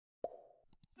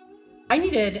I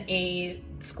needed a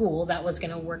school that was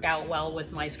going to work out well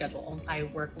with my schedule. I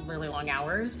work really long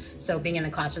hours, so being in the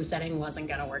classroom setting wasn't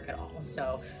going to work at all.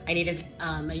 So I needed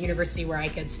a university where I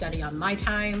could study on my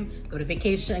time, go on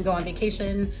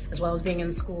vacation, as well as being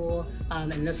in school,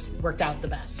 and this worked out the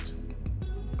best.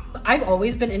 I've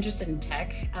always been interested in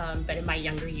tech, but in my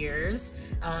younger years,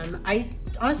 I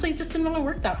honestly just didn't want to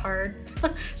work that hard.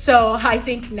 So I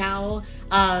think now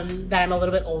that I'm a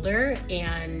little bit older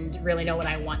and really know what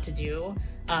I want to do,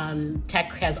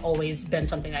 tech has always been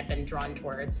something I've been drawn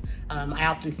towards. I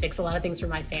often fix a lot of things for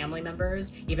my family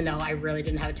members, even though I really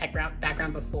didn't have a tech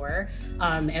background before.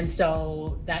 And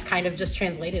so that kind of just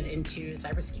translated into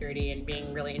cybersecurity and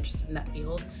being really interested in that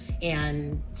field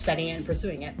and studying it and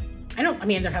pursuing it. I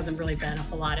mean, there hasn't really been a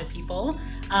whole lot of people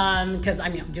because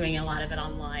I'm doing a lot of it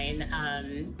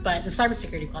online. But the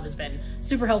Cybersecurity Club has been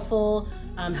super helpful,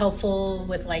 helpful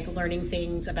with like learning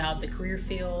things about the career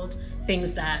field,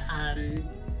 things that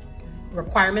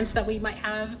requirements that we might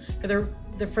have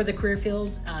for the career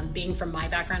field. Being from my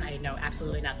background, I know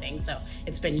absolutely nothing. So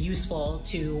it's been useful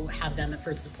to have them at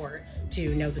first support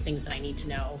to know the things that I need to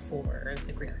know for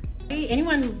the career.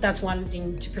 Anyone that's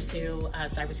wanting to pursue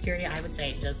cybersecurity, I would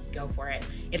say just go for it.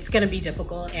 It's going to be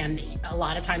difficult, and a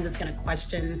lot of times it's going to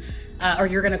question, or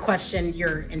you're going to question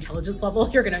your intelligence level.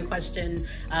 You're going to question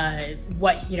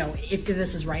if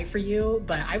this is right for you.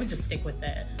 But I would just stick with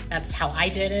it. That's how I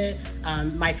did it.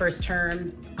 My first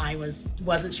term, I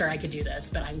wasn't sure I could do this,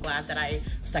 but I'm glad that I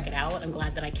stuck it out. I'm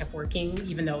glad that I kept working,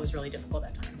 even though it was really difficult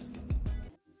at times.